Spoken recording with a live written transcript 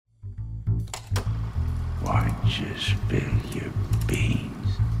Just spill your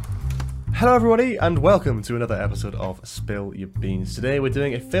beans. Hello everybody and welcome to another episode of Spill Your Beans. Today we're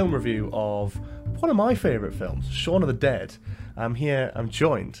doing a film review of one of my favourite films, Shaun of the Dead. I'm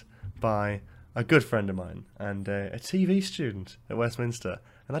joined by a good friend of mine and a TV student at Westminster,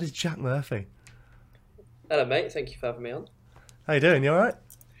 and that is Jack Murphy. Hello, mate. Thank you for having me on. How you doing? You alright?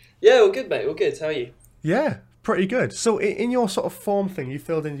 Yeah, all good, mate. All good. How are you? Yeah, pretty good. So in your sort of form thing, you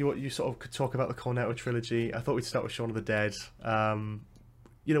filled in what you sort of could talk about the Cornetto trilogy. I thought we'd start with Shaun of the Dead.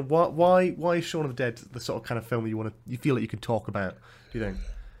 You know, why is Shaun of the Dead the sort of kind of film you feel that you can talk about, do you think?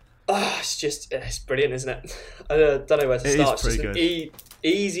 It's brilliant, isn't it? I don't know where to start. It's pretty just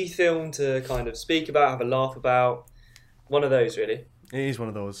an easy film to kind of speak about, have a laugh about. One of those, really. It is one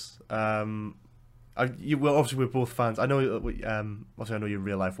of those. Well, obviously we're both fans. I know, obviously I know you in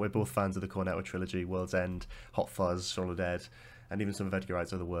real life. We're both fans of the Cornetto trilogy: World's End, Hot Fuzz, Shaun of the Dead, and even some of Edgar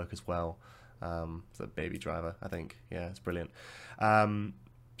Wright's other work as well. So Baby Driver, I think. Yeah, it's brilliant.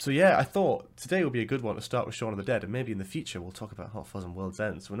 So yeah, I thought today would be a good one to start with Shaun of the Dead, and maybe in the future we'll talk about Hot Fuzz and World's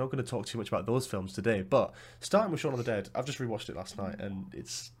End. So we're not going to talk too much about those films today, but starting with Shaun of the Dead, I've just rewatched it last night, and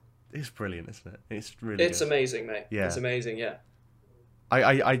it's brilliant, isn't it? It's really It's good. amazing, mate. Yeah. It's amazing, yeah.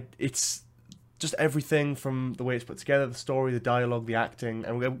 It's just everything from the way it's put together, the story, the dialogue, the acting,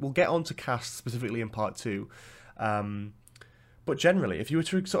 and we'll get on to cast specifically in part two. But generally, if you were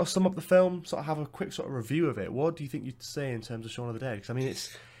to sort of sum up the film, sort of have a quick sort of review of it, what do you think you'd say in terms of Shaun of the Dead? Because I mean,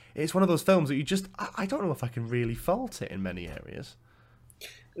 it's one of those films that you just I don't know if I can really fault it in many areas.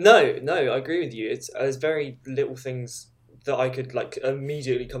 No, I agree with you. There's very little things that I could like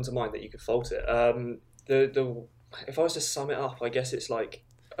immediately come to mind that you could fault it. If I was to sum it up, I guess it's like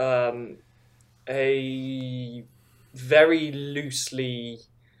a very loosely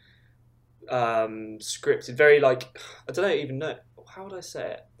scripted, very like I don't even know how would I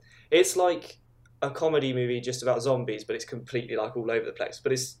say it. It's like a comedy movie just about zombies, but it's completely like all over the place.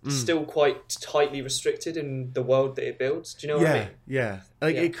 But it's still quite tightly restricted in the world that it builds. Do you know what I mean? Yeah.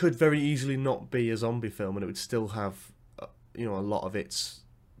 Like it could very easily not be a zombie film, and it would still have a lot of its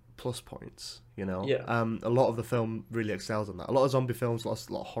plus points. You know, a lot of the film really excels on that. A lot of zombie films, a lot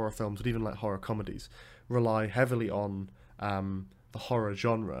of horror films, but even like horror comedies, rely heavily on the horror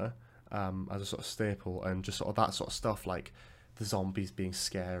genre as a sort of staple, and just sort of that sort of stuff, like the zombies being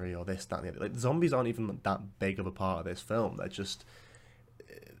scary or this, that, and the other. Like the zombies aren't even that big of a part of this film. They're just,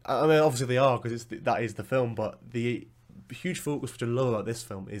 I mean, obviously they are because that is the film, but the huge focus which I love about this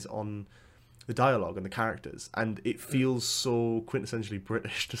film is on the dialogue and the characters, and it feels so quintessentially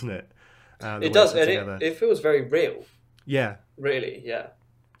British, doesn't it? It does, and it feels very real. Yeah. Really, yeah.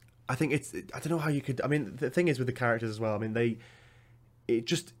 I think I don't know how you could. I mean, the thing is with the characters as well. I mean,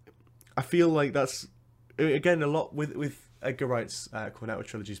 I feel like that's again a lot with Edgar Wright's Cornetto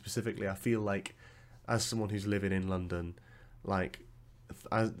trilogy specifically. I feel like as someone who's living in London, like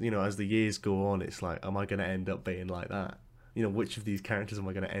as the years go on, it's like, am I going to end up being like that? You know, which of these characters am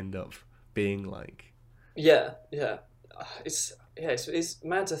I going to end up being like? Yeah. It's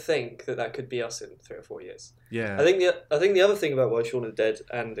mad to think that could be us in 3 or 4 years. Yeah, I think the other thing about why Shaun of the Dead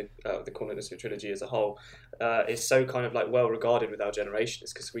and the Cornetto trilogy as a whole is so kind of like well regarded with our generation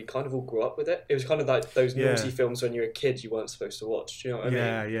is because we kind of all grew up with it. It was kind of like those naughty films when you were a kid you weren't supposed to watch. Do you know what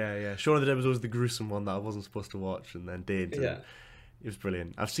I mean? Yeah. Shaun of the Dead was always the gruesome one that I wasn't supposed to watch and then did. And it was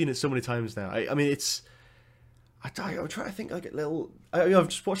brilliant. I've seen it so many times now. I mean, it's. I'm trying to think like a little. I've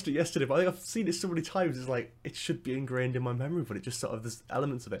just watched it yesterday, but I think I've seen it so many times. It's like it should be ingrained in my memory, but it just sort of there's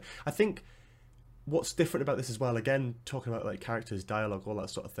elements of it. I think what's different about this as well. Again, talking about like characters, dialogue, all that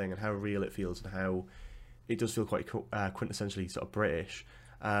sort of thing, and how real it feels, and how it does feel quite quintessentially sort of British.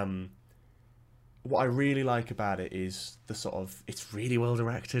 What I really like about it is the sort of it's really well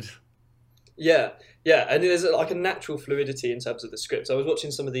directed. Yeah, and there's like a natural fluidity in terms of the scripts. I was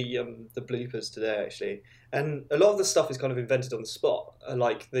watching some of the bloopers today actually, and a lot of the stuff is kind of invented on the spot.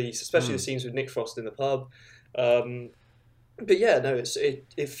 Like especially the scenes with Nick Frost in the pub. But yeah, no,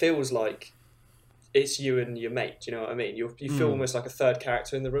 it feels like it's you and your mate. Do you know what I mean? You feel almost like a third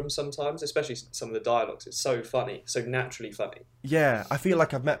character in the room sometimes, especially some of the dialogues. It's so funny, so naturally funny. Yeah, I feel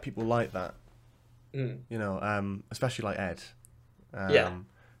like I've met people like that. You know, especially like Ed.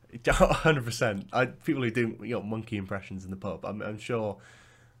 100%. People who do monkey impressions in the pub. I'm sure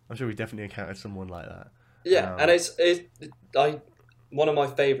we definitely encountered someone like that. Yeah, and one of my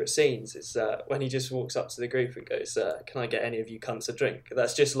favourite scenes is when he just walks up to the group and goes, "Can I get any of you cunts a drink?"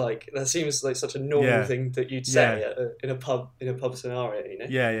 That's just like that seems like such a normal thing that you'd say in a pub scenario, you know?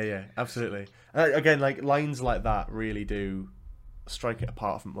 Yeah, absolutely. Again, like lines like that really do strike it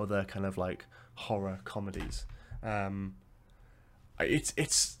apart from other kind of like horror comedies.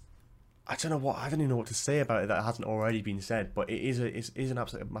 It's I don't even know what to say about it that hasn't already been said, but it is an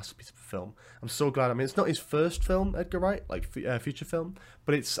absolute masterpiece of a film. I'm so glad. I mean, it's not his first film, Edgar Wright, like feature film,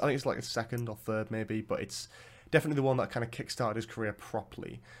 but I think it's like his second or third maybe, but it's definitely the one that kind of kickstarted his career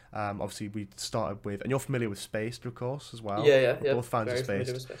properly. Obviously, we started with, and you're familiar with Spaced, of course, as well. Yeah. We're both fans of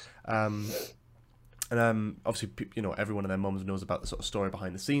Spaced. And obviously, everyone and their mums knows about the sort of story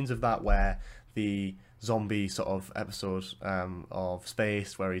behind the scenes of that, where the zombie sort of episode of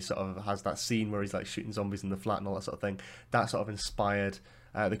Spaced, where he sort of has that scene where he's like shooting zombies in the flat and all that sort of thing. That sort of inspired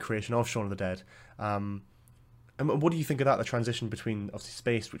the creation of Shaun of the Dead. And what do you think of that? The transition between obviously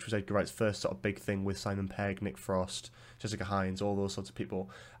Spaced, which was Edgar Wright's first sort of big thing with Simon Pegg, Nick Frost, Jessica Hines, all those sorts of people.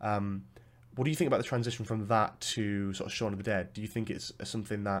 What do you think about the transition from that to sort of Shaun of the Dead? Do you think it's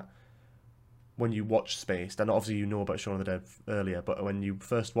something that, when you watch Spaced, and obviously you know about Shaun of the Dead earlier, but when you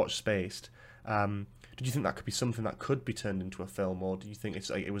first watched Spaced, did you think that could be something that could be turned into a film, or do you think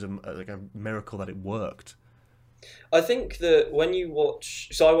it was a miracle that it worked? I think that when you watch,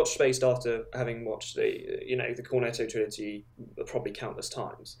 so I watched Spaced after having watched the Cornetto trilogy probably countless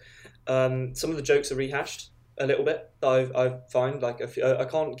times. Some of the jokes are rehashed a little bit. I find like I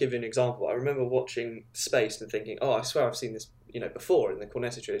can't give you an example. I remember watching Spaced and thinking, oh, I swear I've seen this before in the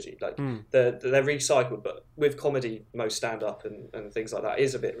Cornetto trilogy. Like they're recycled, but with comedy, most stand up and things like that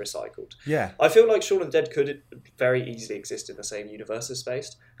is a bit recycled. Yeah, I feel like Shaun of the Dead could very easily exist in the same universe as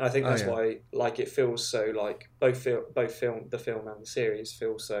Spaced, and I think that's why like it feels so like the film and the series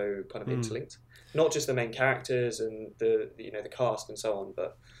feel so kind of interlinked. Not just the main characters and the cast and so on,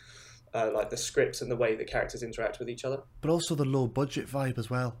 but like the scripts and the way the characters interact with each other. But also the low budget vibe as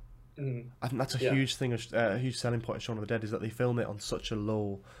well. I think that's a huge thing, a huge selling point of Shaun of the Dead, is that they film it on such a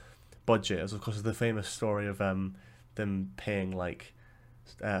low budget. As of course, the famous story of them paying like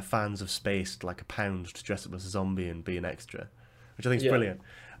fans of Spaced like £1 to dress up as a zombie and be an extra, which I think is brilliant.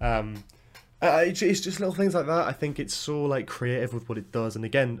 It's just little things like that. I think it's so like creative with what it does. And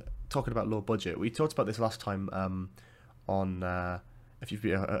again, talking about low budget, we talked about this last time on. If you've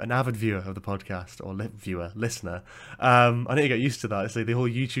been an avid viewer of the podcast, or listener, I need to get used to that. So the whole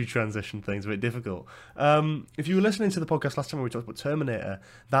YouTube transition thing's a bit difficult. If you were listening to the podcast last time where we talked about Terminator,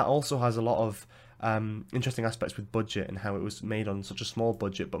 that also has a lot of interesting aspects with budget and how it was made on such a small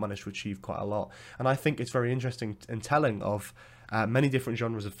budget but managed to achieve quite a lot. And I think it's very interesting and telling of many different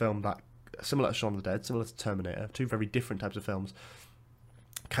genres of film that, similar to Shaun of the Dead, similar to Terminator, two very different types of films,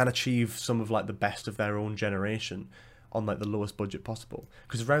 can achieve some of like the best of their own generation on like the lowest budget possible.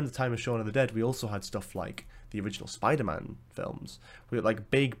 Because around the time of Shaun of the Dead, we also had stuff like the original Spider-Man films. We had like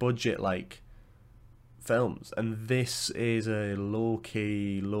big budget like films, and this is a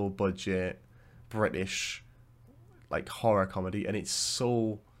low-key, low-budget British like horror comedy, and it's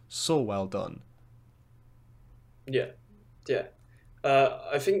so well done. Yeah.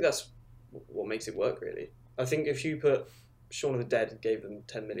 I think that's what makes it work, really. I think if you put Shaun of the Dead and gave them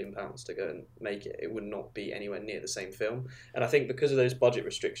 £10 million to go and make it, it would not be anywhere near the same film. And I think because of those budget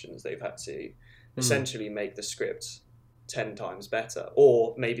restrictions, they've had to essentially make the script 10 times better.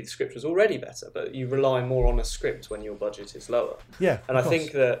 Or maybe the script was already better, but you rely more on a script when your budget is lower. Yeah, and I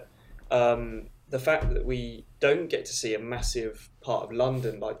think that the fact that we don't get to see a massive part of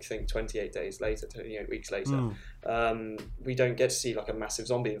London, like I think 28 days later, weeks later, we don't get to see like a massive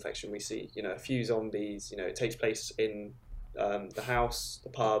zombie infection. We see, a few zombies. It takes place in the house, the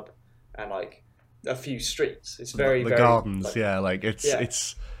pub, and like a few streets. It's very the gardens,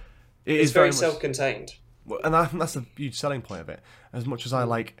 it's very self-contained, and I think that's a huge selling point of it. As much as I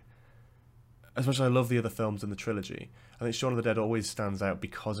love the other films in the trilogy, I think Shaun of the Dead always stands out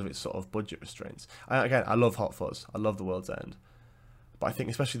because of its sort of budget restraints. I love Hot Fuzz, I love The World's End, but I think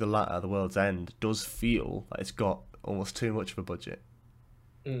especially the latter, The World's End, does feel like it's got almost too much of a budget.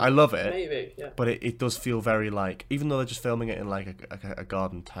 I love it, maybe, yeah. But it does feel very like, even though they're just filming it in like a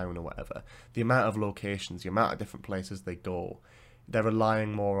garden town or whatever, the amount of locations, the amount of different places they go, they're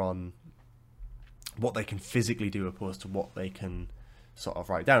relying more on what they can physically do opposed to what they can sort of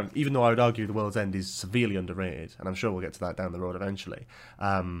write down. Even though I would argue The World's End is severely underrated, and I'm sure we'll get to that down the road eventually.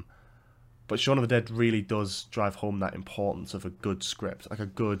 But Shaun of the Dead really does drive home that importance of a good script, like a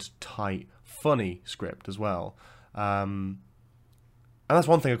good, tight, funny script as well. And that's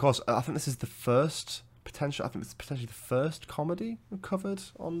one thing, of course. I think this is potentially the first comedy we've covered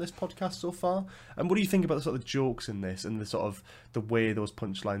on this podcast so far. And what do you think about the sort of jokes in this and the sort of the way those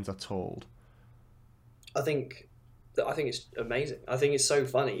punchlines are told? I think it's amazing. I think it's so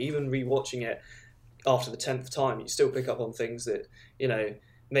funny. Even rewatching it after the 10th time, you still pick up on things that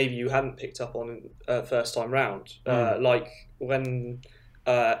maybe you hadn't picked up on first time round. Like when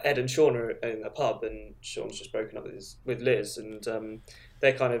Ed and Sean are in a pub and Sean's just broken up with Liz, and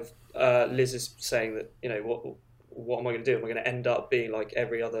they're kind of Liz is saying that, you know, what am I going to do? Am I going to end up being like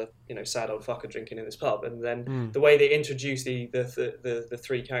every other, you know, sad old fucker drinking in this pub? And then the way they introduce the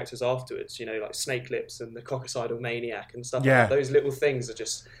three characters afterwards, you know, like Snake Lips and the Cockacidal Maniac and stuff like that, those little things are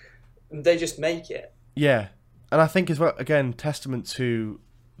just, they just make it. Yeah. And I think as well, again, testament to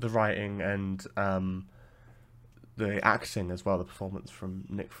the writing and the acting as well, the performance from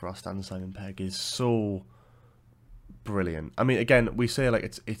Nick Frost and Simon Pegg is so brilliant. I mean, again, we say like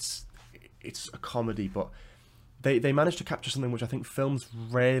it's a comedy, but they managed to capture something which I think films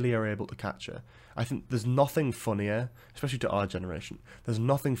rarely are able to capture. I think there's nothing funnier, especially to our generation, there's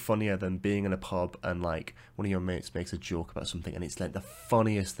nothing funnier than being in a pub and like one of your mates makes a joke about something and it's like the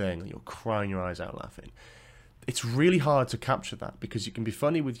funniest thing and you're crying your eyes out laughing. It's really hard to capture that because you can be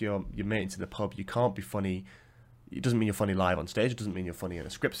funny with your mates in a pub. You can't be funny. It doesn't mean you're funny live on stage. It doesn't mean you're funny in a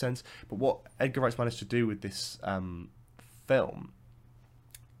script sense. But what Edgar Wright's managed to do with this film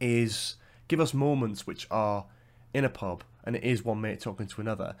is give us moments which are in a pub and it is one mate talking to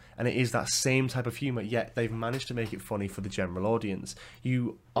another and it is that same type of humour, yet they've managed to make it funny for the general audience.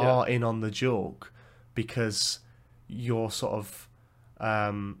 You are in on the joke because you're sort of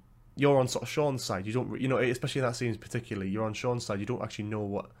you're on sort of Sean's side. You don't, you know, especially in that scene particularly, you're on Sean's side. You don't actually know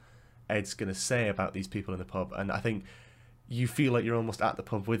what Ed's going to say about these people in the pub, and I think you feel like you're almost at the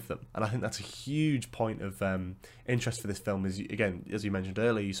pub with them, and I think that's a huge point of interest for this film. Is, again, as you mentioned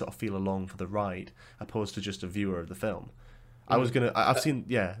earlier, you sort of feel along for the ride opposed to just a viewer of the film. I've seen,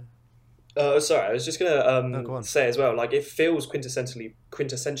 sorry, I was just gonna say as well, like it feels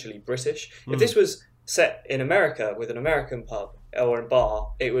quintessentially British. If this was set in America with an American pub or a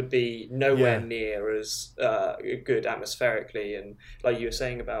bar, it would be nowhere near as good atmospherically, and like you were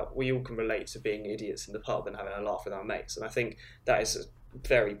saying about, we all can relate to being idiots in the pub and having a laugh with our mates, and I think that is a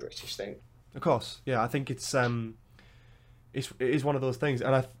very British thing. Of course, yeah, I think it is one of those things,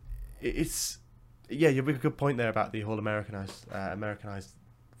 and you make a good point there about the whole Americanized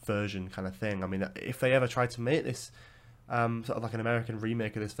version kind of thing. I mean, if they ever tried to make this sort of like an American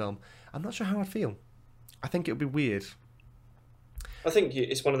remake of this film, I'm not sure how I'd feel. I think it would be weird. I think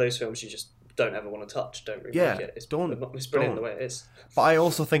it's one of those films you just don't ever want to touch. Don't remake it. It's brilliant the way it is. But I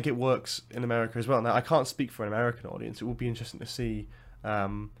also think it works in America as well. Now, I can't speak for an American audience. It would be interesting to see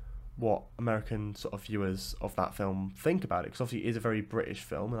what American sort of viewers of that film think about it, because obviously it is a very British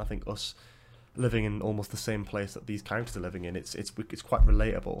film, and I think us living in almost the same place that these characters are living in, it's quite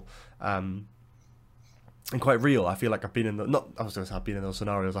relatable. And quite real. I feel like I've been in I've been in those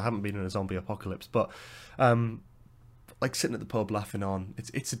scenarios. I haven't been in a zombie apocalypse, but like sitting at the pub laughing on,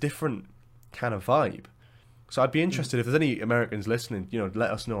 it's a different kind of vibe. So I'd be interested if there's any Americans listening, you know,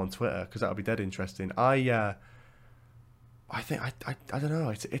 let us know on Twitter, because that would be dead interesting. I think I don't know.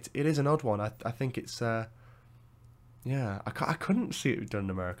 It is an odd one. I think it's I couldn't see it done in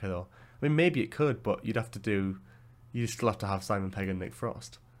America though. I mean, maybe it could, but you still have to have Simon Pegg and Nick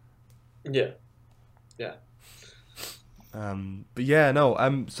Frost. Yeah. But yeah,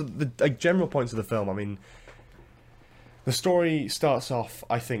 no. So the general points of the film, I mean, the story starts off,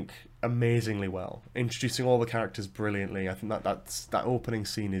 I think, amazingly well, introducing all the characters brilliantly. I think that opening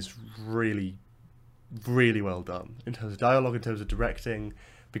scene is really, really well done in terms of dialogue, in terms of directing,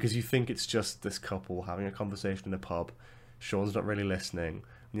 because you think it's just this couple having a conversation in a pub. Sean's not really listening.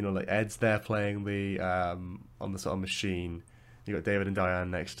 You know, like Ed's there playing the on the sort of machine. You got David and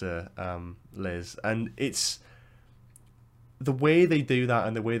Diane next to Liz, and it's the way they do that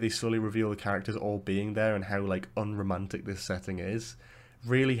and the way they slowly reveal the characters all being there and how like unromantic this setting is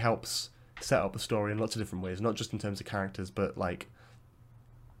really helps set up the story in lots of different ways, not just in terms of characters, but like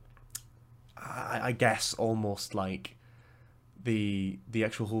I guess almost like the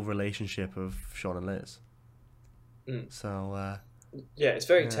actual whole relationship of Sean and Liz. So yeah, it's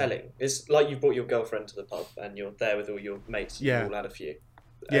very telling. It's like you've brought your girlfriend to the pub and you're there with all your mates. You've all had a few.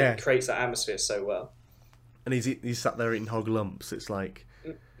 It creates that atmosphere so well. And he's sat there eating hog lumps. It's like,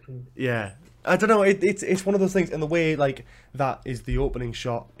 yeah, I don't know. It's one of those things, and the way like that is the opening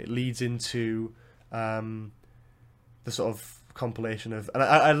shot. It leads into the sort of compilation of, and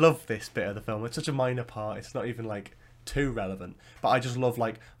I love this bit of the film. It's such a minor part. It's not even like too relevant, but I just love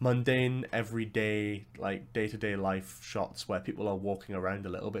like mundane, everyday, like day-to-day life shots where people are walking around a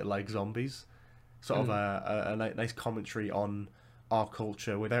little bit like zombies. Sort of a nice commentary on our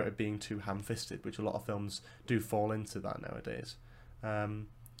culture without it being too ham-fisted, which a lot of films do fall into that nowadays. And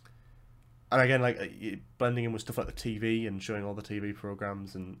again, like blending in with stuff like the TV and showing all the TV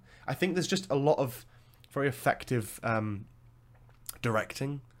programs, and I think there's just a lot of very effective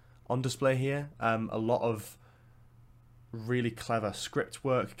directing on display here. A lot of really clever script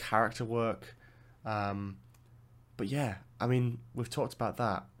work, character work, but But yeah, I mean, we've talked about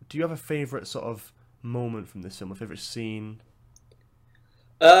that. Do you have a favourite sort of moment from this film? A favourite scene?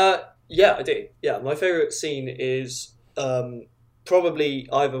 Yeah, I do. Yeah, my favourite scene is probably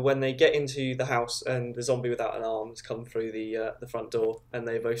either when they get into the house and the zombie without an arm has come through the front door and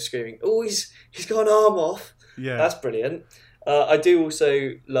they're both screaming, "Oh, he's got an arm off!" Yeah, that's brilliant. I do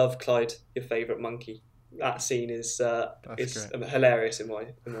also love Clyde, your favourite monkey. That scene is hilarious in my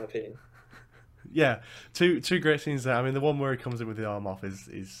opinion. Yeah, two great scenes there. I mean, the one where he comes in with the arm off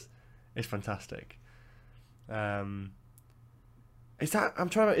is fantastic. Is that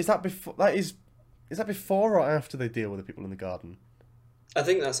before or after they deal with the people in the garden? I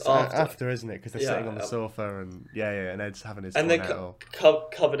think that's after, isn't it? Because they're sitting on the sofa and and Ed's having his and they're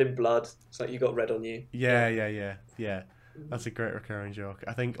covered in blood. It's like you got red on you. Yeah. That's a great recurring joke.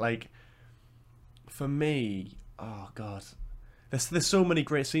 I think, like, for me, oh god, there's so many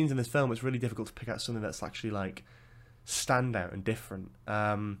great scenes in this film. It's really difficult to pick out something that's actually like standout and different.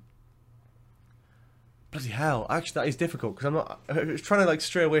 Bloody hell! Actually, that is difficult because I was trying to like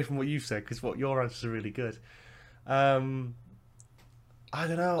stray away from what you've said because your answers are really good. I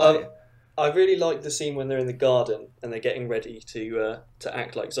don't know. I really like the scene when they're in the garden and they're getting ready to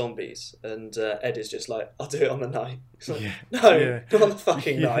act like zombies, and Ed is just like, "I'll do it on the night." It's like, not on the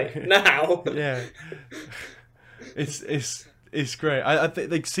fucking night now. Yeah, it's great. I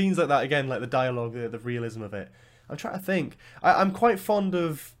think like scenes like that again, like the dialogue, the realism of it. I'm trying to think. I'm quite fond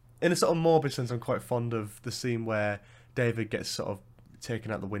of, in a sort of morbid sense, I'm quite fond of the scene where David gets sort of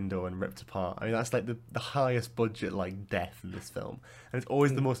taken out the window and ripped apart. I mean, that's like the highest budget like death in this film, and it's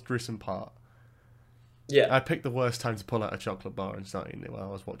always the most gruesome part. Yeah, I picked the worst time to pull out a chocolate bar and start eating it while I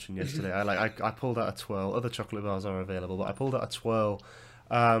was watching yesterday. I pulled out a twirl. Other chocolate bars are available, but I pulled out a twirl,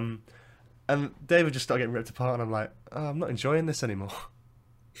 and David just started getting ripped apart, and I'm like, oh, I'm not enjoying this anymore.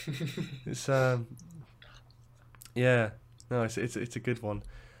 It's yeah, no, it's a good one.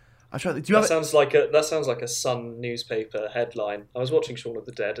 That sounds like a Sun newspaper headline. I was watching Shaun of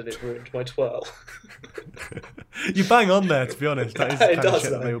the Dead and it ruined my twirl. You bang on there, to be honest. That is the kind of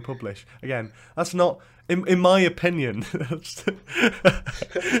shit that they would publish. Again, that's not, in my opinion.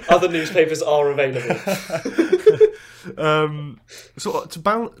 Other newspapers are available. So to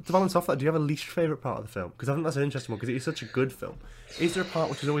balance off that, do you have a least favourite part of the film? Because I think that's an interesting one because it is such a good film. Is there a part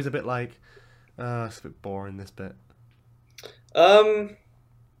which is always a bit like, it's a bit boring, this bit?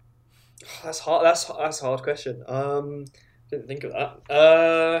 That's hard. That's a hard question. Didn't think of that.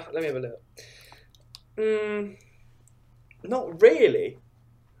 Let me have a look. Not really.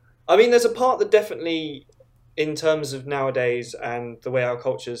 I mean, there's a part that definitely, in terms of nowadays and the way our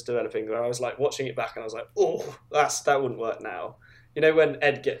culture is developing, where I was like watching it back and I was like, oh, that wouldn't work now. You know when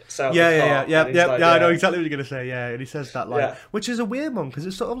Ed gets out. Yeah. I know exactly what you're gonna say. Yeah, and he says that line, which is a weird one because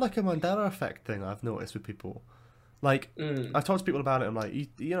it's sort of like a Mandela effect thing I've noticed with people. Like, I've talked to people about it. I'm like, he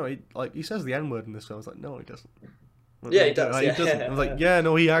says the N-word in this film. I was like, no, he doesn't. Yeah, he does. Like, he doesn't. I was like, yeah,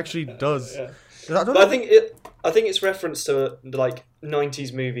 no, he actually does. Yeah. I think it's reference to like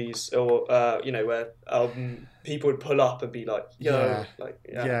 90s movies or where people would pull up and be like, you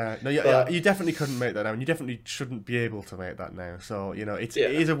definitely couldn't make that now, and you definitely shouldn't be able to make that now. So it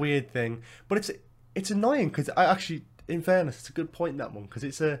is a weird thing, but it's annoying because I actually, in fairness, it's a good point in that one because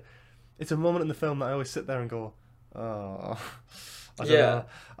it's a moment in the film that I always sit there and go, oh, I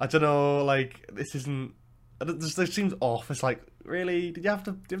don't know, like, this isn't, this seems off. It's like, really, did you have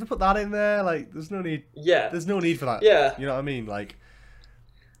to put that in there? Like, there's no need for that. You know what I mean? Like,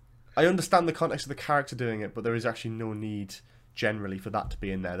 I understand the context of the character doing it, but there is actually no need generally for that to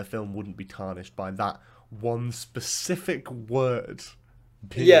be in there. The film wouldn't be tarnished by that one specific word.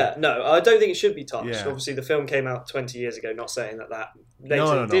 Yeah, no, I don't think it should be tarnished. Obviously, the film came out 20 years ago, not saying that makes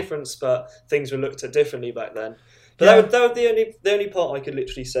a difference, but things were looked at differently back then. But that was the only part I could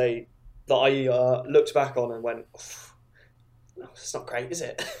literally say that I looked back on and went, it's not great, is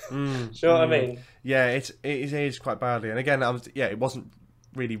it? Do you know what I mean? Yeah, it is aged quite badly. And again, it wasn't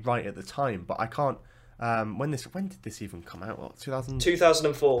really right at the time, but I can't. When did this even come out? What,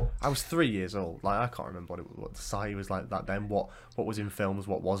 2004. I was 3 years old. Like, I can't remember what society was like that then. What was in films,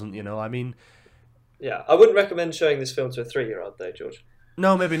 what wasn't. You know, I mean. Yeah, I wouldn't recommend showing this film to a 3-year-old though, George.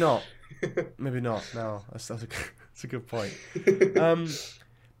 No, maybe not. Maybe not. No, that's a good point.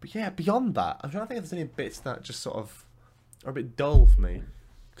 But yeah, beyond that, I'm trying to think if there's any bits that just sort of are a bit dull for me.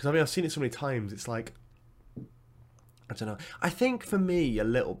 Because I mean, I've seen it so many times. It's like, I don't know. I think for me, a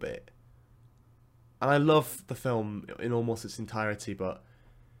little bit. And I love the film in almost its entirety, but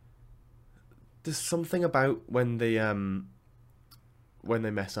there's something about when they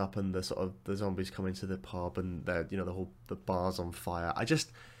mess up and the zombies come into the pub and the bar's on fire.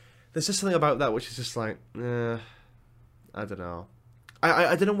 There's just something about that which is just like, I don't know.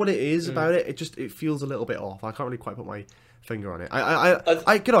 I don't know what it is about it. It feels a little bit off. I can't really quite put my finger on it.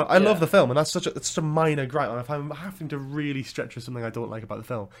 I love the film, and that's such a minor gripe. And if I'm having to really stretch for something I don't like about the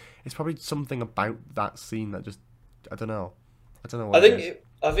film, it's probably something about that scene that just I don't know. What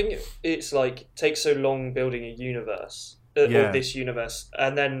I think it's like takes so long building a universe. Or this universe,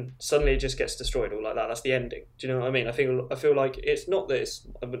 and then suddenly it just gets destroyed all like that. That's the ending. Do you know what I mean? I feel like it's not that it's,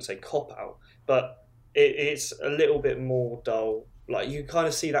 I wouldn't say cop out, but it's a little bit more dull. Like you kind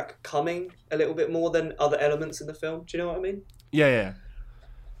of see that coming a little bit more than other elements in the film. Do you know what I mean? Yeah.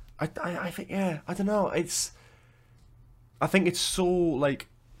 I think I don't know. I think it's so like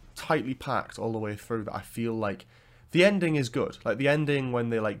tightly packed all the way through that I feel like the ending is good. Like the ending when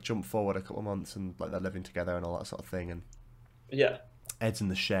they like jump forward a couple of months and like they're living together and all that sort of thing, and Ed's in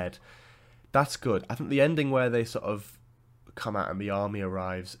the shed. That's good. I think the ending where they sort of come out and the army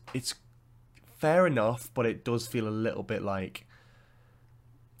arrives, it's fair enough, but it does feel a little bit like,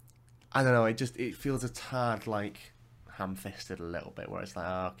 I don't know, it feels a tad like ham-fisted a little bit, where it's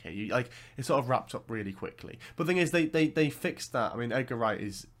like, it sort of wrapped up really quickly. But the thing is, they fixed that. I mean, Edgar Wright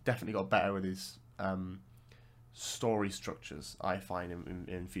is definitely got better with his story structures, I find,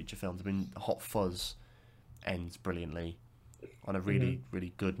 in future films. I mean, Hot Fuzz ends brilliantly on a really,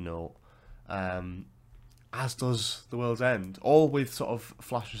 really good note. As does The World's End, all with sort of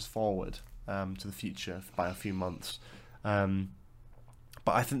flashes forward to the future by a few months.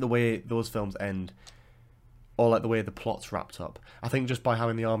 But I think the way those films end, or like the way the plot's wrapped up, I think just by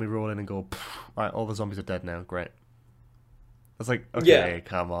having the army roll in and go, right, all the zombies are dead now, great. It's like, okay,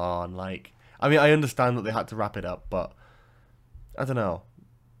 come on, like, I mean, I understand that they had to wrap it up, but I don't know.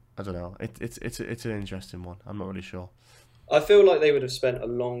 It's an interesting one. I'm not really sure. I feel like they would have spent a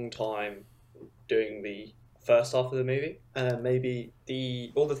long time doing the first half of the movie, and then maybe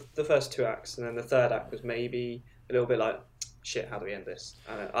the first two acts, and then the third act was maybe a little bit like, shit, how do we end this?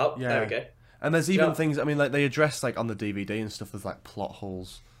 There we go. And there's even things, I mean, like they address like on the DVD and stuff. There's like plot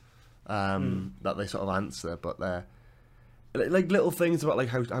holes that they sort of answer, but they're like little things about like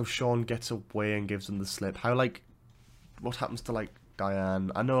how Sean gets away and gives them the slip. How like what happens to like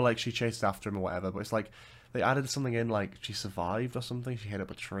Diane? I know like she chased after him or whatever, but it's like they added something in like she survived or something. She hit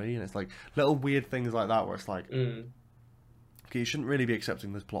up a tree, and it's like little weird things like that where it's like, okay, you shouldn't really be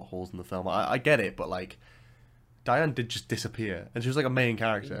accepting those plot holes in the film. I get it, but like Diane did just disappear, and she was like a main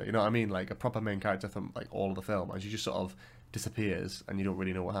character. You know what I mean? Like a proper main character from like all of the film, and she just sort of disappears, and you don't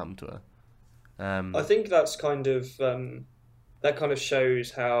really know what happened to her. I think that's kind of that kind of shows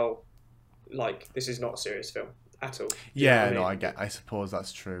how like this is not a serious film at all. I suppose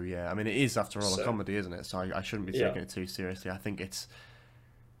that's true. Yeah, I mean it is after all a comedy, isn't it? So I shouldn't be taking it too seriously. I think it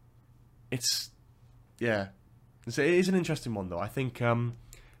is an interesting one though. I think in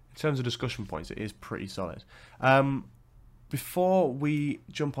terms of discussion points, it is pretty solid. Before we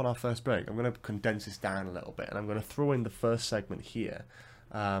jump on our first break, I'm going to condense this down a little bit, and I'm going to throw in the first segment here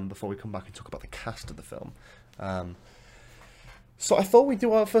before we come back and talk about the cast of the film. So I thought we'd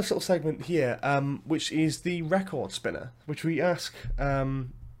do our first little segment here, which is the record spinner, which we ask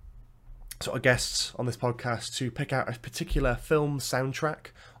sort of guests on this podcast to pick out a particular film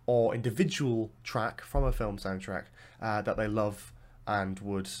soundtrack or individual track from a film soundtrack that they love and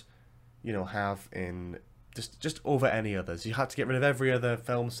would, have in just over any others. You had to get rid of every other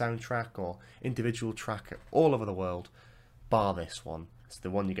film soundtrack or individual track all over the world, bar this one. It's the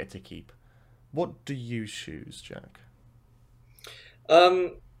one you get to keep. What do you choose, Jack?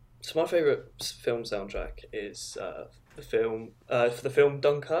 So my favourite film soundtrack is the film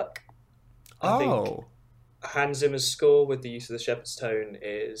Dunkirk. I think Hans Zimmer's score with the use of the Shepherd's Tone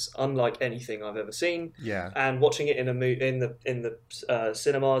is unlike anything I've ever seen. Yeah. And watching it in the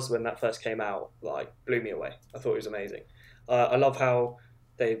cinemas when that first came out, like, blew me away. I thought it was amazing. I love how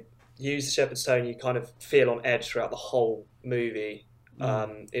they use the Shepherd's Tone. You kind of feel on edge throughout the whole movie.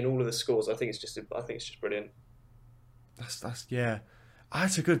 In all of the scores, I think it's just brilliant.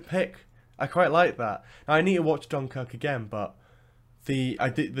 That's a good pick. I quite like that. Now, I need to watch Dunkirk again, but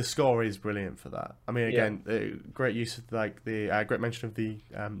the score is brilliant for that. I mean, again, great use of like the great mention of the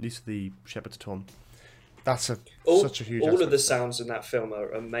use of the Shepherd's Tone. That's such a huge. All of the sounds in that film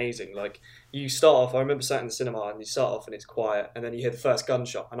are amazing. Like you start off, I remember sat in the cinema and you start off and it's quiet, and then you hear the first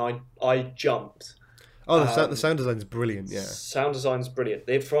gunshot, and I jumped. Oh, the sound design is brilliant. Yeah, sound design is brilliant.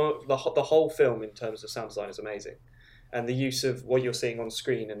 The whole film in terms of sound design is amazing, and the use of what you're seeing on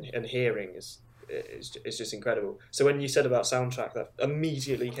screen and hearing is just incredible. So when you said about soundtrack, that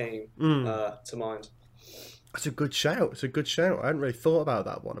immediately came to mind. That's a good shout. I hadn't really thought about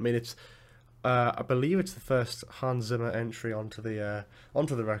that one. I mean, it's I believe it's the first Hans Zimmer entry onto the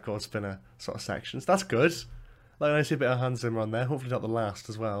record spinner sort of sections. That's good. Like I see a bit of Hans Zimmer on there. Hopefully not the last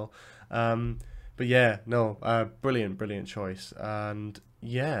as well. But yeah, no, brilliant choice. And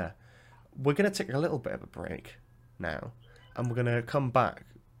yeah, we're gonna take a little bit of a break now, and we're gonna come back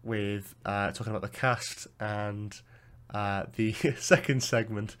with talking about the cast and the second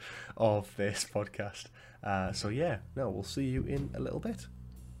segment of this podcast. So yeah, no, we'll see you in a little bit.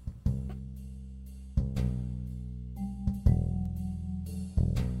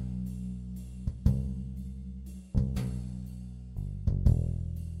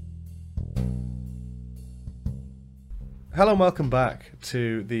 Hello and welcome back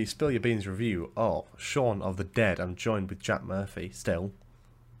to the Spill Your Beans review of Shaun of the Dead. I'm joined with Jack Murphy still.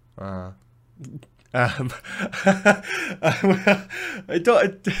 I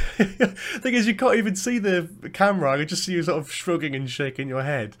don't. Thing is, you can't even see the camera. I can just see you sort of shrugging and shaking your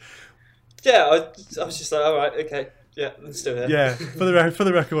head. Yeah, I was just like, all right, okay, yeah, let's still here. Yeah, for the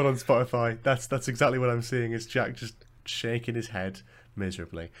record on Spotify, that's exactly what I'm seeing. Is Jack just shaking his head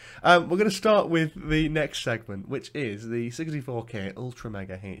miserably. We're going to start with the next segment, which is the 64K Ultra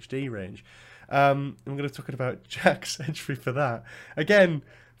Mega HD range. I'm going to talk about Jack's entry for that. Again,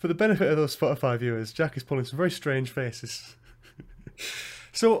 for the benefit of those Spotify viewers, Jack is pulling some very strange faces.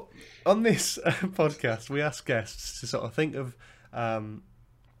 So, on this podcast, we ask guests to sort of think of,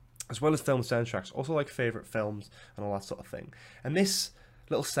 as well as film soundtracks, also like favourite films and all that sort of thing. And this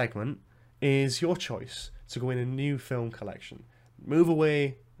little segment is your choice to go in a new film collection. Move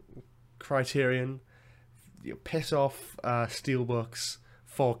away Criterion, piss off Steelbooks,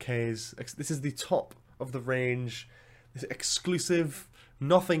 4Ks. This is the top of the range. This exclusive.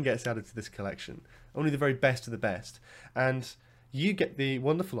 Nothing gets added to this collection. Only the very best of the best. And you get the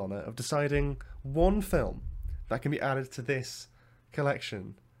wonderful honour of deciding one film that can be added to this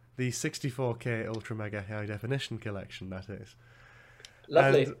collection. The 64K Ultra Mega High Definition collection, that is.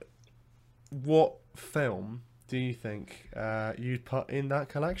 Lovely. And what film do you think you'd put in that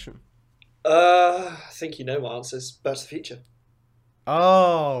collection? I think you know my answer is Back to the Future.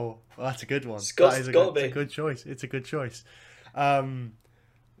 Oh, well, that's a good one. It's got to be. It's a good choice. It's a good choice.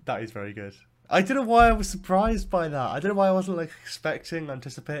 That is very good. I don't know why I was surprised by that. I don't know why I wasn't like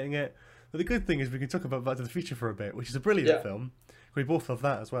anticipating it. But the good thing is we can talk about Back to the Future for a bit, which is a brilliant film. We both love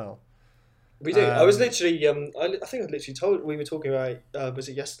that as well. We do. I was literally, I think I literally told, we were talking about, was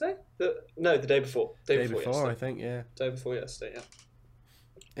it yesterday? No, the day before. Day before, I think, yeah. Day before yesterday,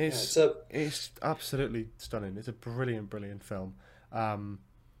 yeah. It's absolutely stunning. It's a brilliant film. One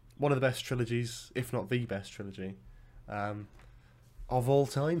of the best trilogies, if not the best trilogy, of all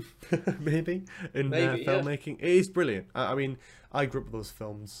time, maybe, in filmmaking. Yeah. It is brilliant. I mean, I grew up with those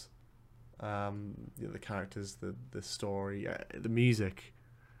films. The characters, the story, the music.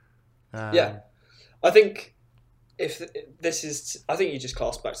 Yeah, I think I think you just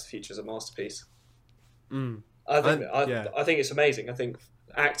class Back to the Future as a masterpiece. I think it's amazing. I think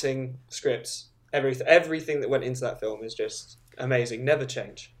acting, scripts, everything that went into that film is just amazing. Never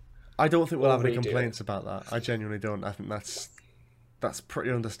change. I don't think we'll have any complaints about that. I genuinely don't. I think that's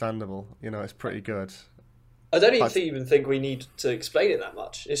pretty understandable. You know, it's pretty good. I don't even think we need to explain it that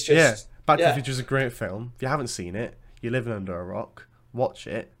much. It's just Back to the Future is a great film. If you haven't seen it, you're living under a rock. Watch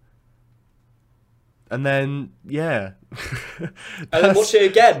it. And then, and then watch it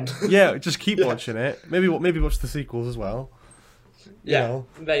again. Yeah, just keep watching it. Maybe watch the sequels as well. Yeah,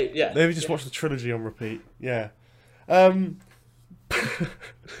 Maybe just watch the trilogy on repeat. Yeah.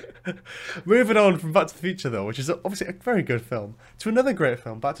 Moving on from Back to the Future, though, which is obviously a very good film, to another great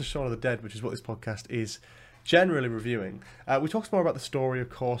film, Back to Shaun of the Dead, which is what this podcast is generally reviewing. We talked more about the story, of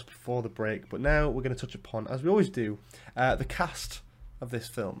course, before the break, but now we're going to touch upon, as we always do, the cast of this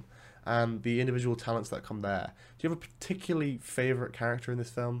film and the individual talents that come there. Do you have a particularly favourite character in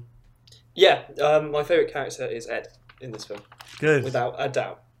this film? Yeah, my favourite character is Ed in this film. Good. Without a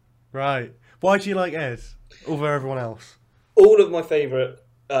doubt. Right. Why do you like Ed over everyone else? All of my favourite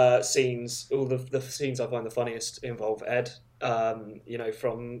scenes, all the scenes I find the funniest involve Ed. From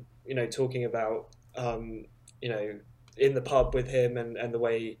talking about in the pub with him and the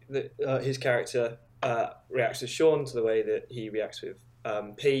way that his character reacts with Shaun, to the way that he reacts with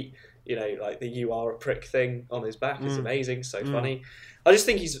Pete. Like the "you are a prick" thing on his back is amazing, so funny. I just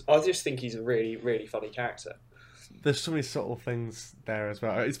think he's a really, really funny character. There's so many subtle things there as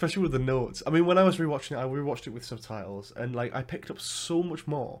well, especially with the notes. I mean, when I was rewatching it, I rewatched it with subtitles, and like I picked up so much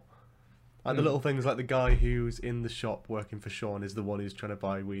more. Like the little things, like the guy who's in the shop working for Shaun is the one who's trying to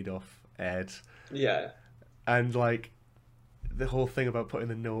buy weed off Ed. Yeah. And like the whole thing about putting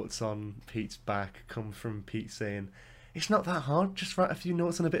the notes on Pete's back comes from Pete saying, "It's not that hard. Just write a few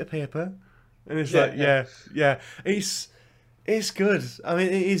notes on a bit of paper." And it's It's good. I mean,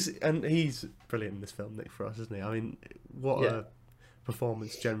 it is, and he's brilliant in this film, Nick Frost, isn't he? I mean, what a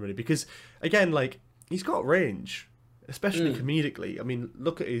performance generally. Because again, like, he's got range, especially comedically. I mean,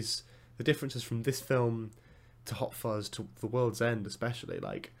 look at the differences from this film to Hot Fuzz to The World's End, especially.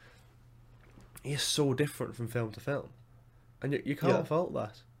 Like, he is so different from film to film, and you can't fault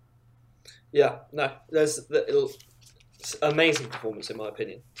that. Yeah, no, it's amazing performance in my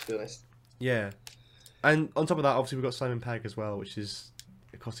opinion, to be honest. Yeah, and on top of that, obviously we've got Simon Pegg as well, which is,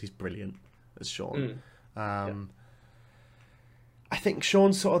 of course, he's brilliant as Sean. I think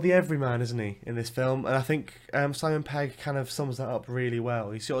Sean's sort of the everyman, isn't he, in this film? And I think Simon Pegg kind of sums that up really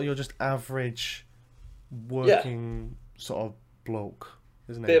well. He's sort of your just average working sort of bloke,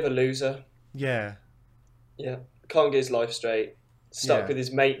 isn't he? Bit of a loser. Yeah. Yeah. Can't get his life straight. Stuck with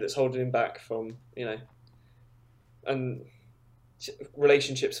his mate that's holding him back from, and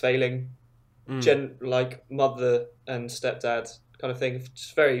relationships failing. Like mother and stepdad kind of thing.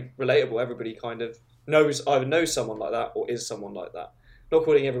 Just very relatable. Everybody kind of either knows someone like that or is someone like that. Not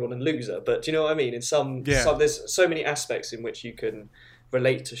calling everyone a loser, but do you know what I mean? In some there's so many aspects in which you can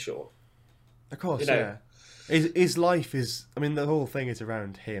relate to Sean. Of course, His life is, I mean, the whole thing is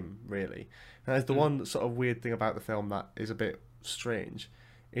around him, really. And there's the one sort of weird thing about the film that is a bit strange,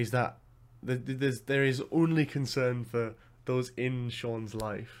 is that there is only concern for those in Sean's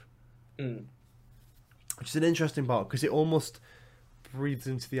life. Which is an interesting part, because it almost breathes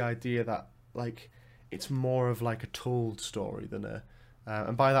into the idea that, like, it's more of like a told story than a...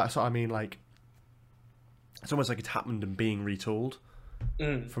 and by that sort of I mean, like, it's almost like it's happened and being retold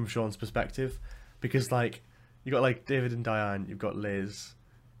from Sean's perspective. Because, like, you got, like, David and Diane, you've got Liz,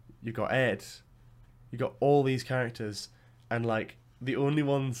 you've got Ed, you've got all these characters, and, like, the only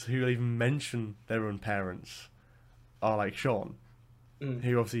ones who even mention their own parents are, like, Sean,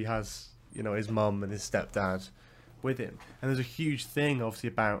 who obviously has, his mum and his stepdad with him. And there's a huge thing, obviously,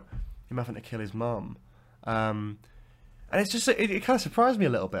 about him having to kill his mum. And it's just, it kind of surprised me a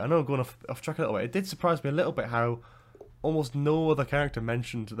little bit. I know I'm going off track a little bit. It did surprise me a little bit how almost no other character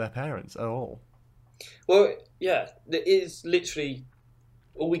mentioned their parents at all. Well, yeah, it is literally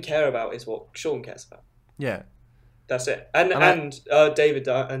all we care about is what Sean cares about. Yeah. That's it. And David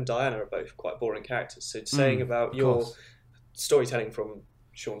and Diana are both quite boring characters. So saying about your storytelling from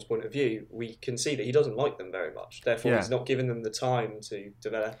Sean's point of view, we can see that he doesn't like them very much. Therefore, he's not giving them the time to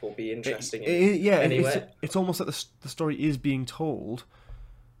develop or be interesting in any way. It's almost like the story is being told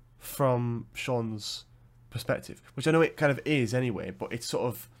from Sean's perspective, which I know it kind of is anyway, but it's sort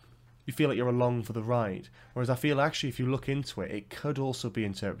of, you feel like you're along for the ride. Whereas I feel actually if you look into it, it could also be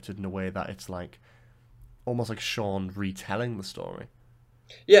interpreted in a way that it's like almost like Sean retelling the story.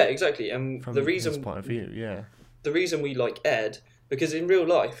 Yeah, exactly. And from the reason his point of view, the reason we like Ed, because in real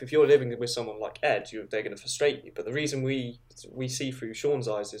life, if you're living with someone like Ed, they're going to frustrate you. But the reason we see through Sean's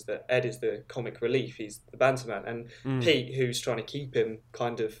eyes is that Ed is the comic relief. He's the banter man, and Pete, who's trying to keep him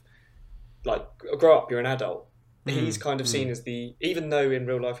kind of like, grow up. You're an adult. He's kind of seen as even though in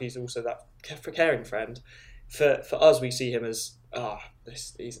real life he's also that caring friend, for us we see him as,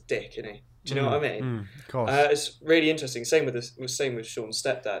 he's a dick, isn't he? Do you know what I mean? Of course. It's really interesting. Same with Sean's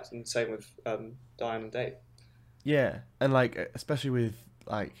stepdad, and same with Diane and Dave. Yeah, and like especially with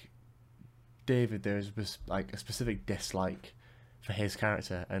like David, there's like a specific dislike for his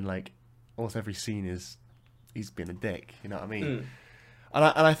character, and like almost every scene is he's been a dick. You know what I mean? And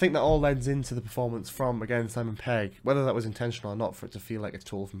I think that all lends into the performance from, again, Simon Pegg, whether that was intentional or not, for it to feel like it's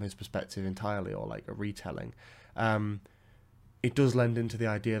told from his perspective entirely, or like a retelling. It does lend into the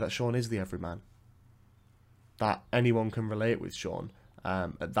idea that Sean is the everyman. That anyone can relate with Sean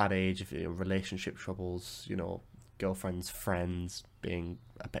at that age, if relationship troubles, girlfriends, friends, being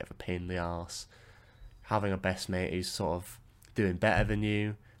a bit of a pain in the arse, having a best mate who's sort of doing better than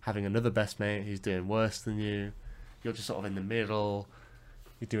you, having another best mate who's doing worse than you, you're just sort of in the middle.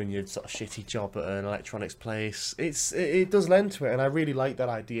 You're doing your sort of shitty job at an electronics place. It does lend to it, and I really like that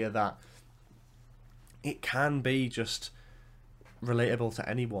idea that it can be just relatable to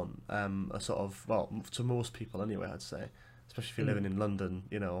anyone. A sort of, well, to most people anyway, I'd say, especially if you're living in London.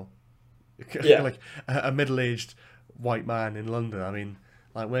 Like a middle-aged white man in London. I mean,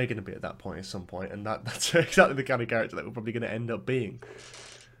 like, we're going to be at that point at some point, and that's exactly the kind of character that we're probably going to end up being.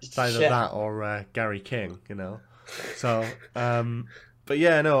 It's either that or Gary King, So. But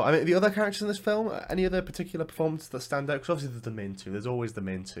yeah, no, I mean, the other characters in this film, any other particular performances that stand out? Because obviously there's the main two, there's always the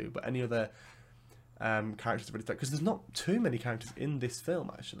main two, but any other characters that really stand out? Because there's not too many characters in this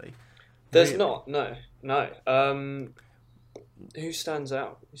film, actually. There's not, no. Who stands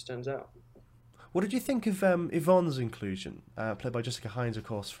out? What did you think of Yvonne's inclusion, played by Jessica Hines, of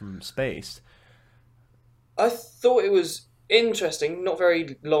course, from Spaced? I thought it was interesting, not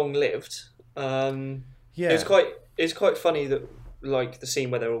very long-lived. Yeah, it's quite funny that like the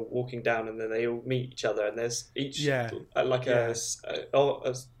scene where they're all walking down and then they all meet each other and there's each like what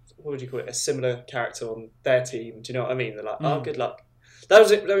would you call it, a similar character on their team. Do you know what I mean? They're like, oh, good luck. That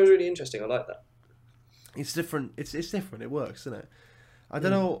was it. That was really interesting. I like that. It's different. It's different. It works, isn't it? I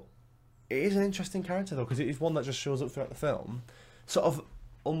don't know. It is an interesting character though, because it is one that just shows up throughout the film, sort of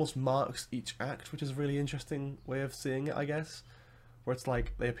almost marks each act, which is a really interesting way of seeing it, I guess. Where it's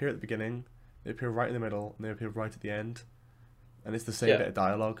like they appear at the beginning, they appear right in the middle, and they appear right at the end, and it's the same bit of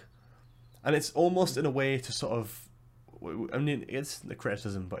dialogue, and it's almost in a way to sort of, I mean, it's the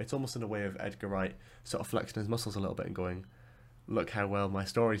criticism, but it's almost in a way of Edgar Wright sort of flexing his muscles a little bit and going, look how well my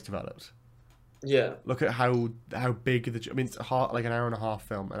story's developed. Yeah. Look at how big I mean, it's like an hour and a half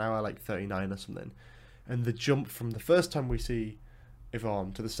film, an hour like 39 or something, and the jump from the first time we see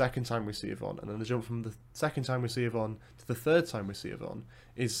Yvonne to the second time we see Yvonne, and then the jump from the second time we see Yvonne to the third time we see Yvonne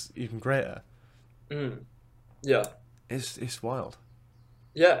is even greater. Yeah. It's wild.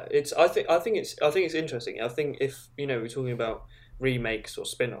 Yeah, I think it's interesting. I think if we're talking about remakes or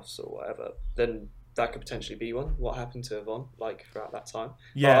spin-offs or whatever, then that could potentially be one. What happened to Yvonne like throughout that time?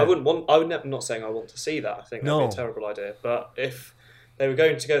 Yeah, I'm not saying I want to see that. I think that'd be a terrible idea. But if they were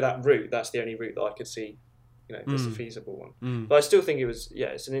going to go that route, that's the only route that I could see. It's a feasible one. But I still think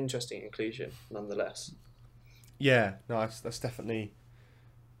it's an interesting inclusion nonetheless. Yeah, no, that's definitely,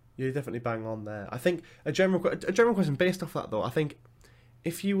 you're definitely bang on there. I think a general question based off that though. I think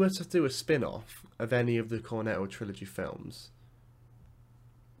if you were to do a spin-off of any of the Cornetto trilogy films,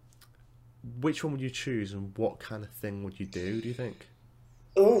 which one would you choose and what kind of thing would you do you think?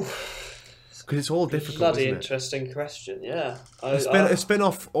 Oh, because it's all difficult. Bloody isn't it? Interesting question. Yeah, a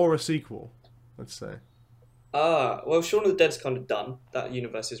spin-off or a sequel, let's say. Well, Shaun of the Dead's kind of done. That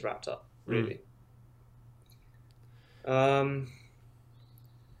universe is wrapped up, really.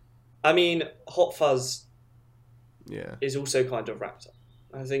 I mean, Hot Fuzz is also kind of wrapped up.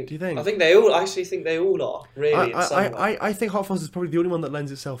 I think. Do you think? I actually think they all are, really. I think Hot Fuzz is probably the only one that lends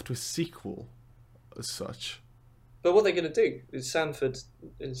itself to a sequel as such. But what are they going to do? Sanford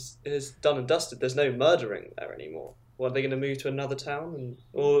is done and dusted. There's no murdering there anymore. What, are they going to move to another town?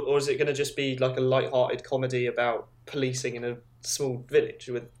 Or is it going to just be like a light-hearted comedy about policing in a small village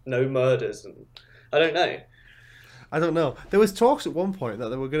with no murders? And I don't know. I don't know. There was talks at one point that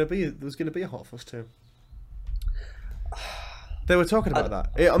there was going to be a Hot Fuzz 2. They were talking about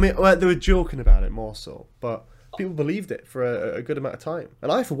that. I mean, they were joking about it more so, but people believed it for a good amount of time.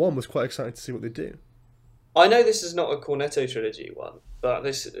 And I, for one, was quite excited to see what they do. I know this is not a Cornetto trilogy one, but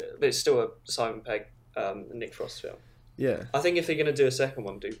it's still a Simon Pegg and Nick Frost film. Yeah. I think if they're going to do a second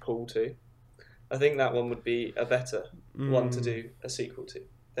one, do Paul 2. I think that one would be a better one to do a sequel to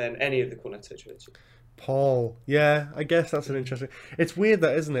than any of the Cornetto trilogy. Paul. Yeah, I guess that's an interesting... It's weird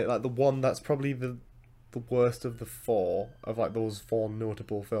that, isn't it? Like the one that's probably the worst of the four, of like those four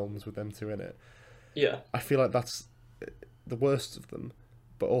notable films with them two in it. Yeah. I feel like that's the worst of them,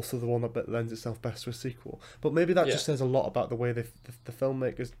 but also the one that lends itself best to a sequel. But maybe that just says a lot about the way the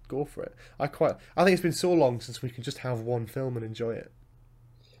filmmakers go for it. I think it's been so long since we can just have one film and enjoy it.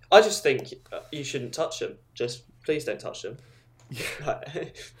 I just think you shouldn't touch them. Just please don't touch them. Yeah.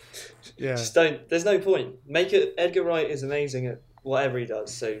 Just don't. There's no point. Make it. Edgar Wright is amazing at whatever he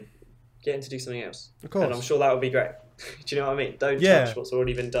does. So get him to do something else. Of course. And I'm sure that would be great. Do you know what I mean? Don't touch what's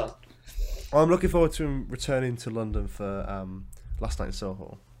already been done. I'm looking forward to him returning to London for Last Night in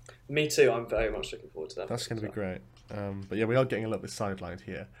Soho. Me too. I'm very much looking forward to that. That's going to be great. But yeah, we are getting a little bit sidelined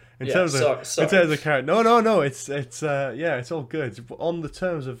here in sorry. terms of character. No. It's it's all good. On the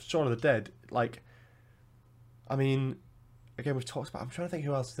terms of Shaun of the Dead, like, I mean, again, we've talked about. I'm trying to think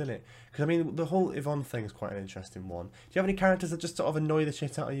who else is in it, because I mean, the whole Yvonne thing is quite an interesting one. Do you have any characters that just sort of annoy the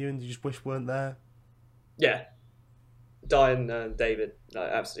shit out of you and you just wish weren't there? Yeah, Diane and David, like,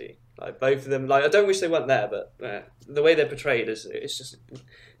 absolutely. Like, both of them. Like, I don't wish they weren't there, but the way they're portrayed it's just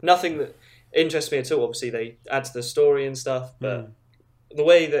nothing that interests me at all. Obviously, they add to the story and stuff, but the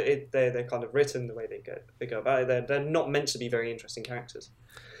way that they're kind of written, the way they go about it, they're not meant to be very interesting characters.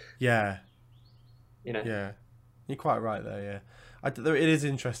 Yeah. Yeah. You're quite right there, yeah. It is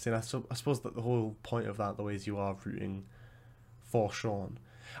interesting. I suppose that the whole point of that, though, is you are rooting for Shaun.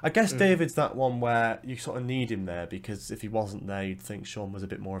 I guess David's that one where you sort of need him there, because if he wasn't there, you'd think Shaun was a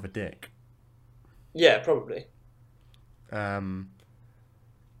bit more of a dick. Yeah, probably. And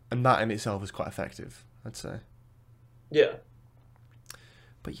that in itself is quite effective, I'd say. Yeah.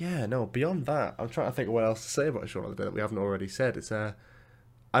 But yeah, no, beyond that, I'm trying to think of what else to say about Shaun of the Dead that we haven't already said. It's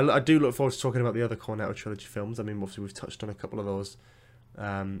I do look forward to talking about the other Cornetto trilogy films. I mean, obviously we've touched on a couple of those.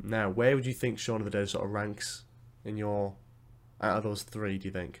 Now, where would you think Shaun of the Dead sort of ranks in your... out of those three, do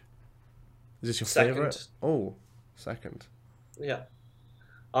you think? Is this your Second. favourite? Oh, second. Yeah.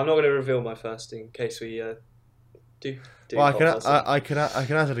 I'm not going to reveal my first in case we do. Well, I can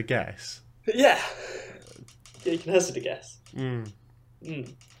hazard a guess. Yeah. Yeah, you can hazard a guess. Mm.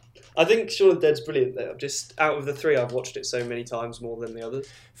 I think Shaun of the Dead's brilliant though. Just out of the three, I've watched it so many times more than the others.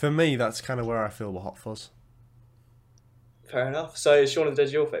 For me, that's kind of where I feel with Hot Fuzz. Fair enough. So Shaun of the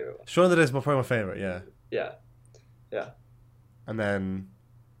Dead's your favourite one? Shaun of the Dead's probably my favourite, yeah. Yeah. Yeah. And then,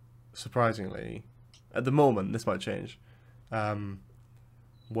 surprisingly, at the moment, this might change,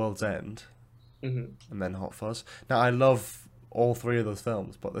 World's End, and then Hot Fuzz. Now, I love all three of those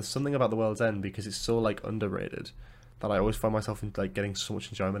films, but there's something about The World's End because it's so, like, underrated that I always find myself like getting so much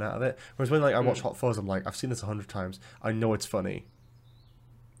enjoyment out of it. Whereas when like I watch Hot Fuzz, I'm like, I've seen this 100 times. I know it's funny.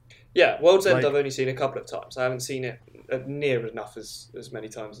 Yeah, World's End I've only seen a couple of times. I haven't seen it near enough as many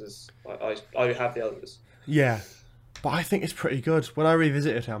times as I have the others. Yeah, but I think it's pretty good. When I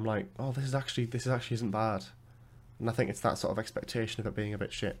revisit it, I'm like, oh, this actually isn't bad. And I think it's that sort of expectation of it being a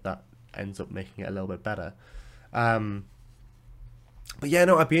bit shit that ends up making it a little bit better. But yeah,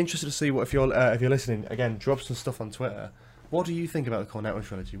 no, I'd be interested to see what if you're listening again. Drop some stuff on Twitter. What do you think about the Cornetto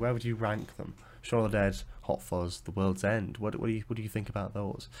trilogy? Where would you rank them? Shaun of the Dead, Hot Fuzz, The World's End. What do you think about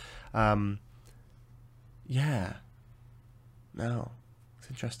those? Yeah, no, it's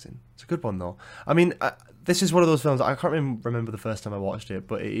interesting. It's a good one though. I mean, this is one of those films I can't remember the first time I watched it,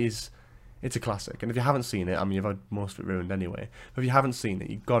 but it's a classic. And if you haven't seen it, I mean, you've had most of it ruined anyway. But if you haven't seen it,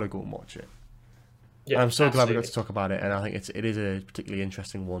 you've got to go and watch it. Yeah, I'm so glad we got to talk about it, and I think it is a particularly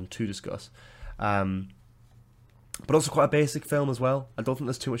interesting one to discuss. But also quite a basic film as well. I don't think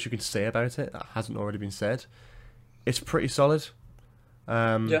there's too much you can say about it that hasn't already been said. It's pretty solid.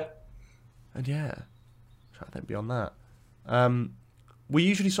 Yeah. And yeah, try to think beyond that. We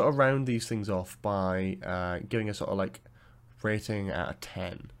usually sort of round these things off by giving a sort of like rating out of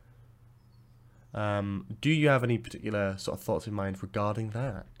 10. Do you have any particular sort of thoughts in mind regarding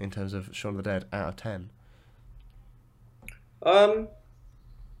that in terms of Shaun of the Dead out of 10?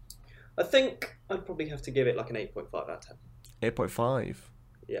 I think I'd probably have to give it like an 8.5 out of 10. 8.5?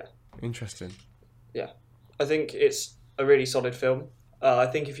 Yeah. Interesting. Yeah. I think it's a really solid film. I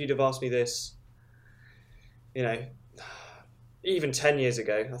think if you'd have asked me this, even 10 years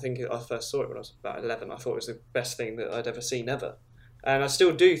ago, I think I first saw it when I was about 11, I thought it was the best thing that I'd ever seen ever. And I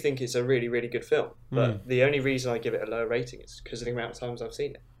still do think it's a really, really good film. But the only reason I give it a lower rating is because of the amount of times I've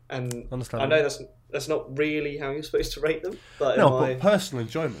seen it. And I know that's not really how you're supposed to rate them. But but personal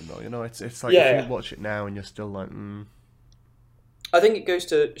enjoyment, though. It's like if you watch it now and you're still like, I think it goes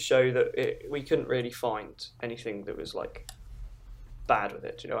to show that we couldn't really find anything that was like bad with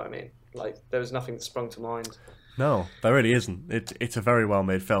it. Do you know what I mean? Like there was nothing that sprung to mind. No, there really isn't. It's a very well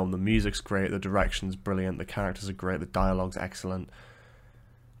made film. The music's great, the direction's brilliant, the characters are great, the dialogue's excellent.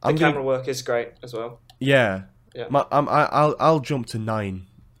 The camera work is great as well. Yeah. Yeah. I'll jump to 9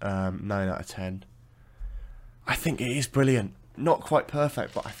 out of 10. I think it is brilliant. Not quite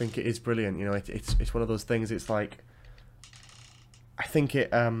perfect, but I think it is brilliant. It's one of those things. It's like I think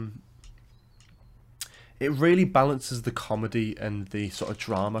it really balances the comedy and the sort of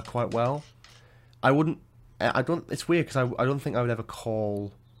drama quite well. It's weird because I don't think I would ever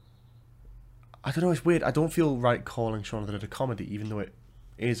call. I don't know. It's weird. I don't feel right calling Shaun of the Dead a comedy, even though it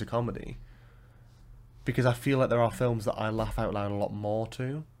is a comedy, because I feel like there are films that I laugh out loud a lot more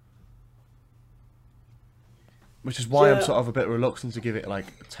to, which is why I'm sort of a bit reluctant to give it like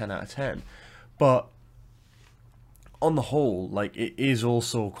 10 out of 10. But on the whole, like it is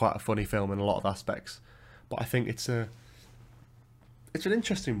also quite a funny film in a lot of aspects. But I think it's an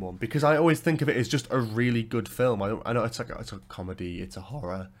interesting one because I always think of it as just a really good film. I know it's a comedy, it's a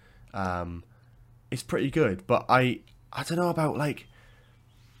horror, it's pretty good, but I don't know about like.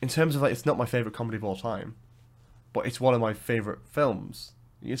 In terms of like, it's not my favourite comedy of all time, but it's one of my favourite films.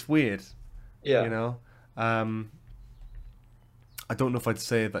 It's weird, yeah. I don't know if I'd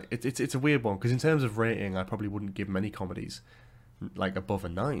say that it's a weird one because in terms of rating, I probably wouldn't give many comedies like above a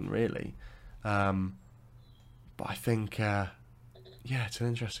 9 really. But I think it's an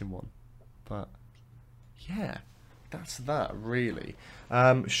interesting one. But yeah, that's that really.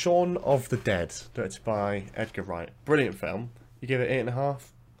 Shaun of the Dead, directed by Edgar Wright, brilliant film. You give it 8.5.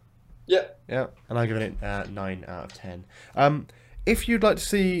 Yeah, and I give it 9 out of 10. If you'd like to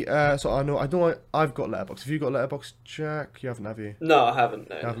see, so I know I've got Letterboxd. Have you got Letterboxd, Jack? You haven't, have you? No, I haven't.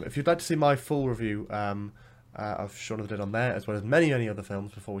 No. You haven't. If you'd like to see my full review of Shaun of the Dead on there, as well as many other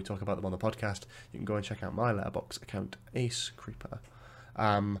films before we talk about them on the podcast, you can go and check out my Letterboxd account, Ace Creeper.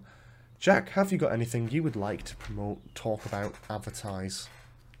 Jack, have you got anything you would like to promote, talk about, advertise?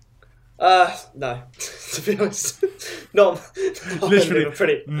 No, to be honest, not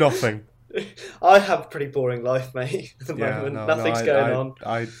literally nothing. I have a pretty boring life, mate. At the moment, nothing's going on.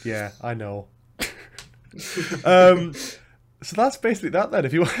 I know. So that's basically that then.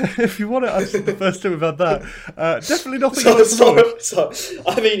 If you want to answer the first time we've had that, definitely nothing. Sorry.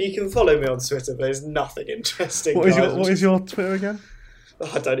 I mean, you can follow me on Twitter, but there's nothing interesting. What is your Twitter again?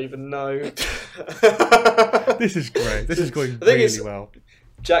 I don't even know. This is great. This is going really well.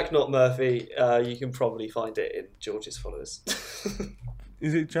 Jack Not Murphy. You can probably find it in George's followers.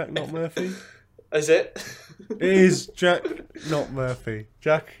 Is it Jack Not Murphy? Is it? It is Jack Not Murphy.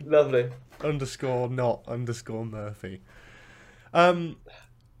 Jack. Lovely. _not_Murphy. I'm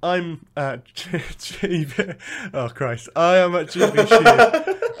at oh Christ, I am at GB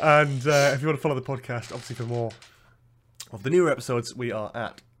Shear, and if you want to follow the podcast, obviously for more of the newer episodes, we are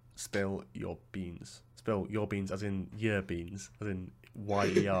at Spill Your Beans. Spill Your Beans as in year beans, as in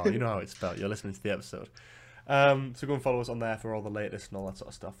YER. You know how it's spelled. You're listening to the episode. So go and follow us on there for all the latest and all that sort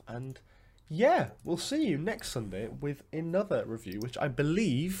of stuff. And yeah, we'll see you next Sunday with another review, which I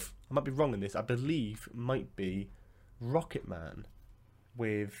believe, I might be wrong in this, I believe might be Rocket Man,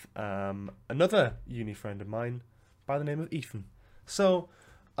 with another uni friend of mine by the name of Ethan. So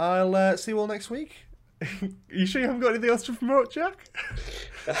I'll see you all next week. Are you sure you haven't got anything else to promote, Jack?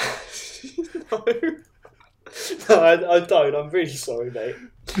 No, I don't. I'm really sorry, mate.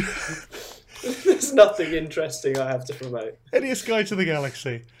 There's nothing interesting I have to promote. Hideous Guide to the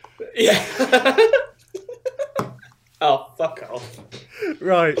Galaxy. Yeah. Oh, fuck off.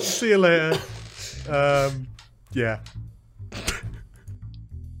 Right, see you later. Yeah.